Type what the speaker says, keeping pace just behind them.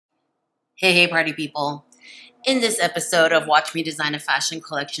Hey, party people. In this episode of Watch Me Design a Fashion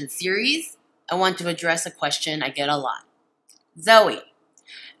Collection series, I want to address a question I get a lot. Zoe,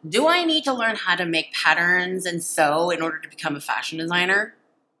 do I need to learn how to make patterns and sew in order to become a fashion designer?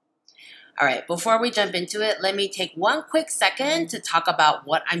 All right, before we jump into it, let me take one quick second to talk about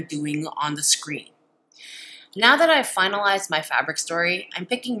what I'm doing on the screen. Now that I've finalized my fabric story, I'm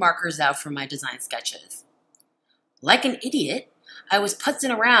picking markers out for my design sketches. Like an idiot, I was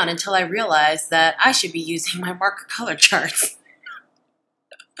putzing around until I realized that I should be using my marker color charts.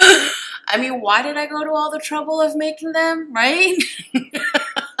 I mean, why did I go to all the trouble of making them, right?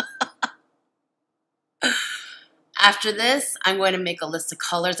 After this, I'm going to make a list of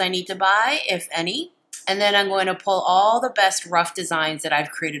colors I need to buy, if any, and then I'm going to pull all the best rough designs that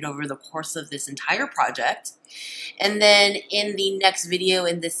I've created over the course of this entire project. And then in the next video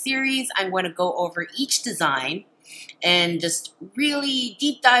in this series, I'm going to go over each design and just really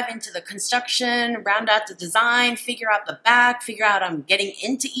deep dive into the construction, round out the design, figure out the back, figure out I'm getting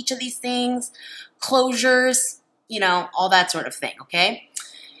into each of these things, closures, all that sort of thing, okay?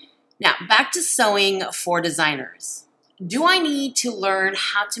 Now, back to sewing for designers. Do I need to learn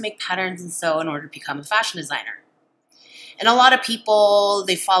how to make patterns and sew in order to become a fashion designer? And a lot of people,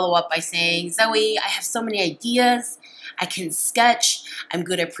 they follow up by saying, Zoe, I have so many ideas. I can sketch. I'm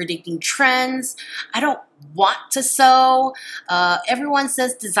good at predicting trends. I don't want to sew. Everyone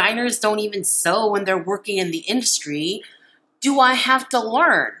says designers don't even sew when they're working in the industry. Do I have to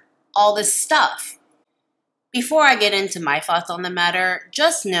learn all this stuff? Before I get into my thoughts on the matter,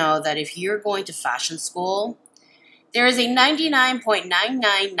 just know that if you're going to fashion school, there is a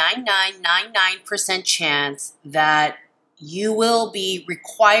 99.999999% chance that you will be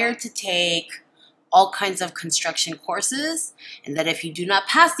required to take all kinds of construction courses, and that if you do not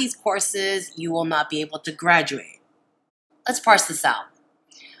pass these courses, you will not be able to graduate. Let's parse this out.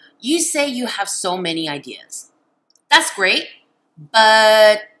 You say you have so many ideas. That's great,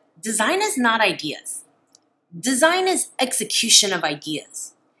 but design is not ideas. Design is execution of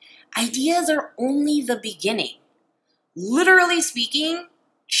ideas. Ideas are only the beginning. Literally speaking,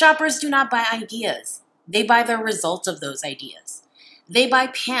 shoppers do not buy ideas. They buy the result of those ideas. They buy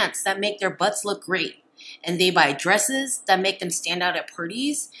pants that make their butts look great. And they buy dresses that make them stand out at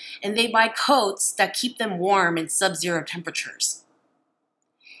parties. And they buy coats that keep them warm in sub-zero temperatures.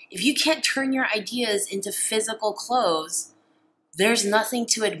 If you can't turn your ideas into physical clothes, there's nothing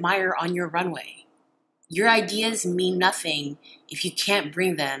to admire on your runway. Your ideas mean nothing if you can't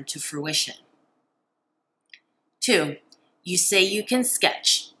bring them to fruition. 2, you say you can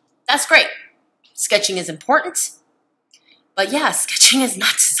sketch. That's great. Sketching is important. But yeah, sketching is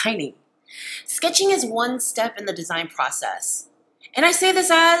not designing. Sketching is one step in the design process. And I say this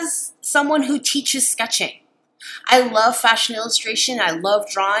as someone who teaches sketching. I love fashion illustration, I love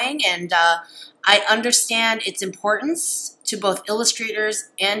drawing, and I understand its importance to both illustrators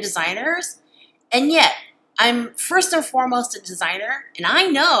and designers. And yet, I'm first and foremost a designer, and I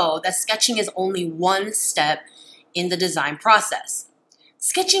know that sketching is only one step in the design process.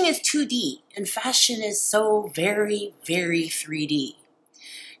 Sketching is 2D, and fashion is so very, very 3D.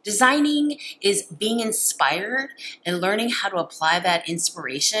 Designing is being inspired and learning how to apply that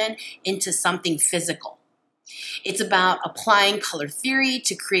inspiration into something physical. It's about applying color theory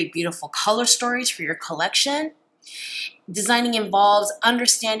to create beautiful color stories for your collection. Designing involves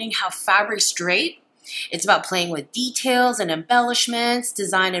understanding how fabrics drape. It's about playing with details and embellishments.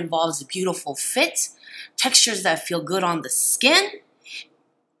 Design involves beautiful fit, textures that feel good on the skin.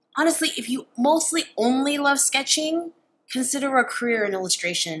 Honestly, if you mostly only love sketching, consider a career in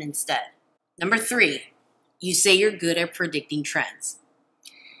illustration instead. Number 3, you say you're good at predicting trends.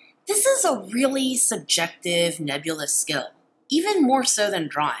 This is a really subjective, nebulous skill, even more so than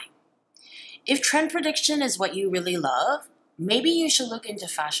drawing. If trend prediction is what you really love, maybe you should look into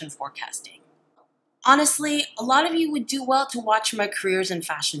fashion forecasting. Honestly, a lot of you would do well to watch my careers in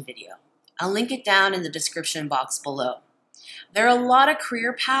fashion video. I'll link it down in the description box below. There are a lot of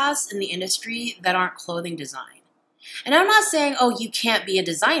career paths in the industry that aren't clothing design. And I'm not saying, oh, you can't be a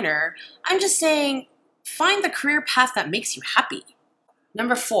designer. I'm just saying, find the career path that makes you happy.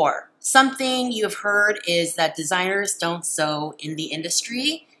 Number 4, something you have heard is that designers don't sew in the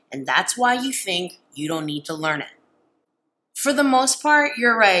industry, and that's why you think you don't need to learn it. For the most part,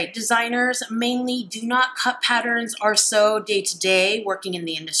 you're right. Designers mainly do not cut patterns or sew day to day working in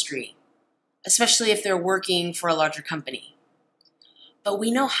the industry, especially if they're working for a larger company. But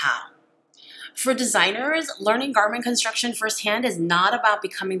we know how. For designers, learning garment construction firsthand is not about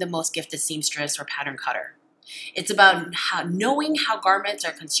becoming the most gifted seamstress or pattern cutter. It's about knowing how garments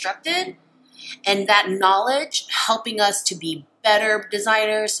are constructed, and that knowledge helping us to be better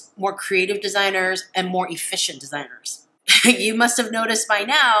designers, more creative designers, and more efficient designers. You must have noticed by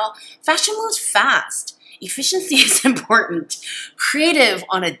now, fashion moves fast. Efficiency is important. Creative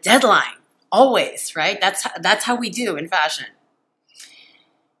on a deadline, always, right? That's how we do in fashion.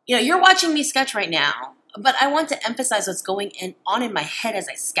 You know, you're watching me sketch right now, but I want to emphasize what's going on in my head as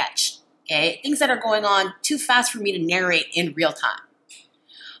I sketch, okay? Things that are going on too fast for me to narrate in real time.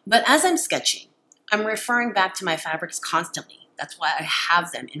 But as I'm sketching, I'm referring back to my fabrics constantly. That's why I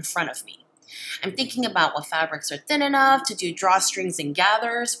have them in front of me. I'm thinking about what fabrics are thin enough to do drawstrings and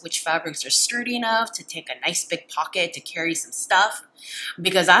gathers, which fabrics are sturdy enough to take a nice big pocket to carry some stuff,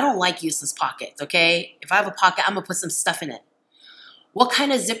 because I don't like useless pockets, okay? If I have a pocket, I'm gonna put some stuff in it. What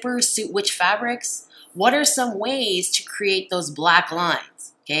kind of zippers suit which fabrics? What are some ways to create those black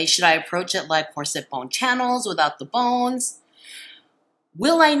lines? Okay, should I approach it like corset bone channels without the bones?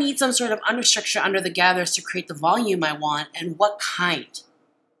 Will I need some sort of understructure under the gathers to create the volume I want, and what kind?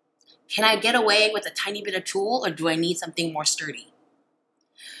 Can I get away with a tiny bit of tulle, or do I need something more sturdy?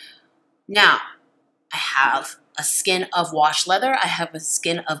 Now, I have a skin of washed leather. I have a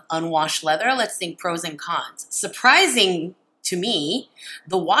skin of unwashed leather. Let's think pros and cons. Surprising to me,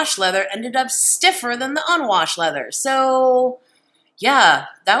 the washed leather ended up stiffer than the unwashed leather. So yeah,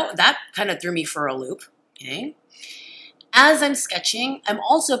 that kind of threw me for a loop, okay? As I'm sketching, I'm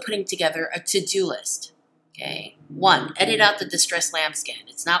also putting together a to-do list, okay? 1, edit out the distressed lambskin.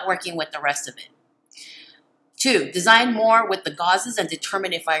 It's not working with the rest of it. 2, design more with the gauzes and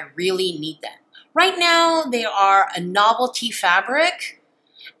determine if I really need them. Right now, they are a novelty fabric,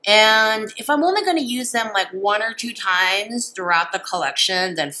 and if I'm only going to use them like 1 or 2 times throughout the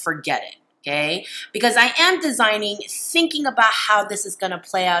collection, then forget it, okay? Because I am designing, thinking about how this is going to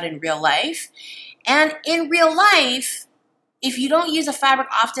play out in real life. And in real life, if you don't use a fabric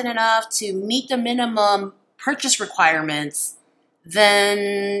often enough to meet the minimum purchase requirements, then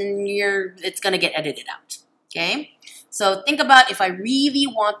it's going to get edited out, okay? So think about if I really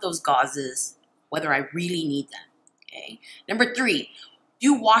want those gauzes, whether I really need them, okay? Number 3,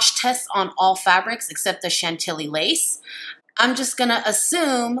 do wash tests on all fabrics except the Chantilly lace. I'm just going to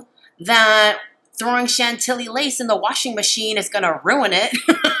assume that throwing Chantilly lace in the washing machine is going to ruin it.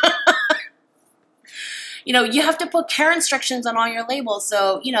 You know, you have to put care instructions on all your labels.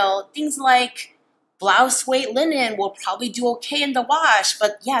 So, you know, things like blouse weight linen will probably do okay in the wash.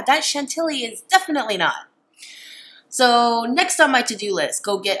 But yeah, that Chantilly is definitely not. So next on my to-do list,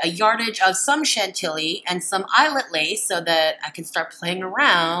 go get a yardage of some Chantilly and some eyelet lace so that I can start playing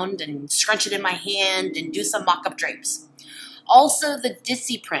around and scrunch it in my hand and do some mock-up drapes. Also the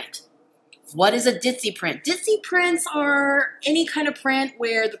ditzy print. What is a ditzy print? Ditzy prints are any kind of print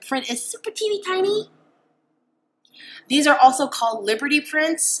where the print is super teeny tiny. These are also called Liberty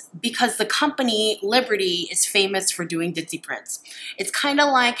prints because the company Liberty is famous for doing ditzy prints. It's kind of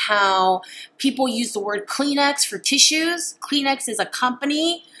like how people use the word Kleenex for tissues. Kleenex is a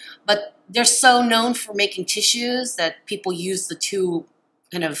company, but they're so known for making tissues that people use the two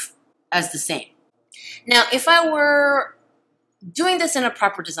kind of as the same. Now, if I were doing this in a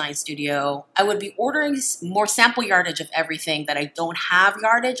proper design studio, I would be ordering more sample yardage of everything that I don't have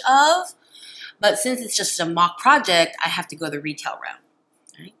yardage of. But since it's just a mock project, I have to go the retail route.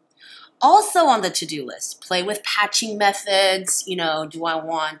 Right? Also on the to-do list, play with patching methods. You know, do I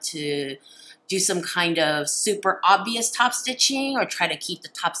want to do some kind of super obvious top stitching or try to keep the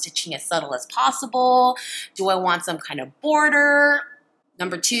top stitching as subtle as possible? Do I want some kind of border?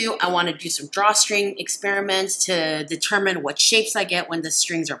 Number 2, I want to do some drawstring experiments to determine what shapes I get when the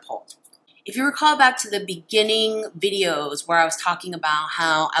strings are pulled. If you recall back to the beginning videos where I was talking about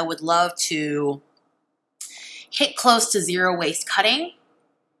how I would love to hit close to zero waste cutting,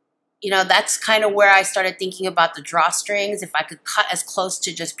 you know, that's kind of where I started thinking about the drawstrings. If I could cut as close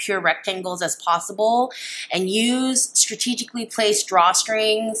to just pure rectangles as possible and use strategically placed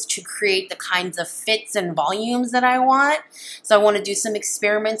drawstrings to create the kinds of fits and volumes that I want. So I want to do some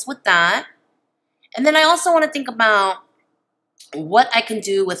experiments with that. And then I also want to think about what I can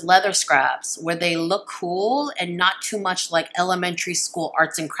do with leather scraps where they look cool and not too much like elementary school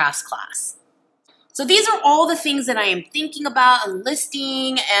arts and crafts class. So these are all the things that I am thinking about and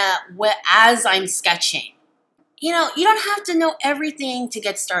listing as I'm sketching. You know, you don't have to know everything to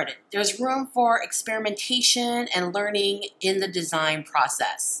get started. There's room for experimentation and learning in the design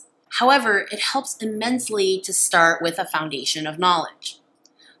process. However, it helps immensely to start with a foundation of knowledge.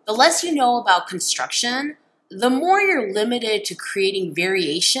 The less you know about construction, the more you're limited to creating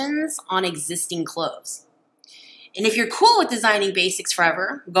variations on existing clothes. And if you're cool with designing basics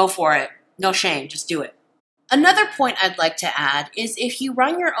forever, go for it. No shame, just do it. Another point I'd like to add is if you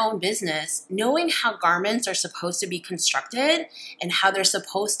run your own business, knowing how garments are supposed to be constructed and how they're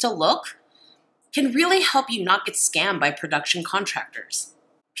supposed to look can really help you not get scammed by production contractors.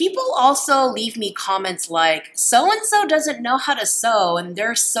 People also leave me comments like, so-and-so doesn't know how to sew and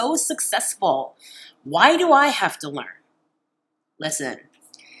they're so successful. Why do I have to learn? Listen,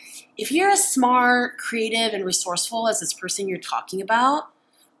 if you're as smart, creative, and resourceful as this person you're talking about,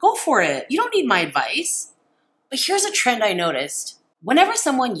 go for it. You don't need my advice. But here's a trend I noticed. Whenever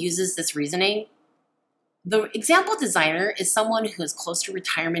someone uses this reasoning, the example designer is someone who is close to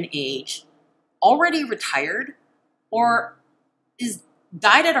retirement age, already retired, or is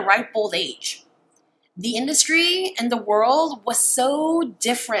died at a ripe old age. The industry and the world was so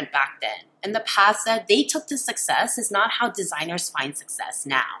different back then. And the path that they took to success is not how designers find success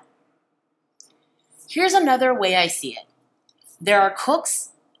now. Here's another way I see it. There are cooks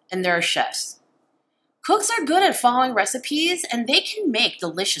and there are chefs. Cooks are good at following recipes and they can make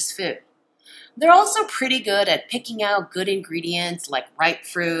delicious food. They're also pretty good at picking out good ingredients like ripe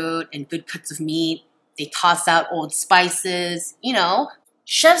fruit and good cuts of meat. They toss out old spices,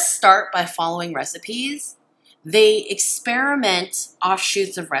 Chefs start by following recipes. They experiment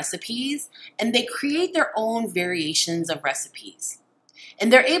offshoots of recipes and they create their own variations of recipes.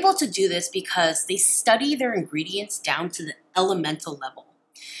 And they're able to do this because they study their ingredients down to the elemental level.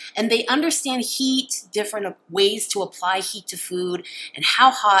 And they understand heat, different ways to apply heat to food, and how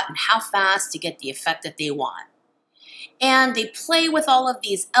hot and how fast to get the effect that they want. And they play with all of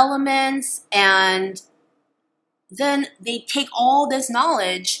these elements, and then they take all this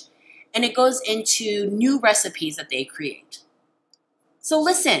knowledge and it goes into new recipes that they create. So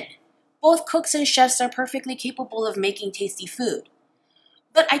listen, both cooks and chefs are perfectly capable of making tasty food.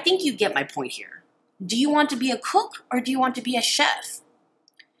 But I think you get my point here. Do you want to be a cook or do you want to be a chef?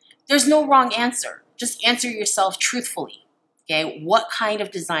 There's no wrong answer. Just answer yourself truthfully. Okay, what kind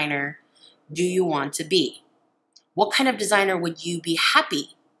of designer do you want to be? What kind of designer would you be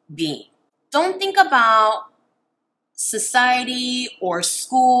happy being? Don't think about society or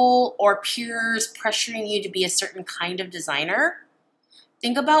school or peers pressuring you to be a certain kind of designer.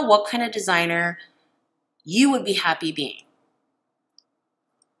 Think about what kind of designer you would be happy being.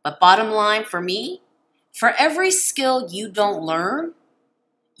 But bottom line for me, for every skill you don't learn,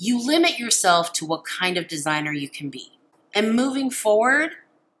 you limit yourself to what kind of designer you can be. And moving forward,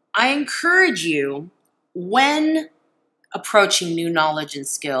 I encourage you, when approaching new knowledge and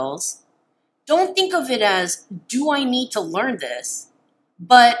skills, don't think of it as, do I need to learn this?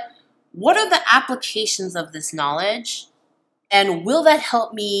 But what are the applications of this knowledge? And will that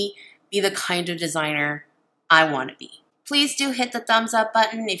help me be the kind of designer I want to be? Please do hit the thumbs up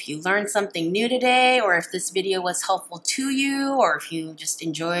button if you learned something new today, or if this video was helpful to you, or if you just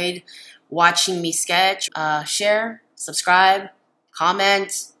enjoyed watching me sketch. Share, subscribe,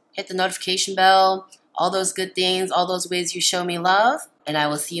 comment, hit the notification bell, all those good things, all those ways you show me love, and I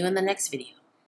will see you in the next video.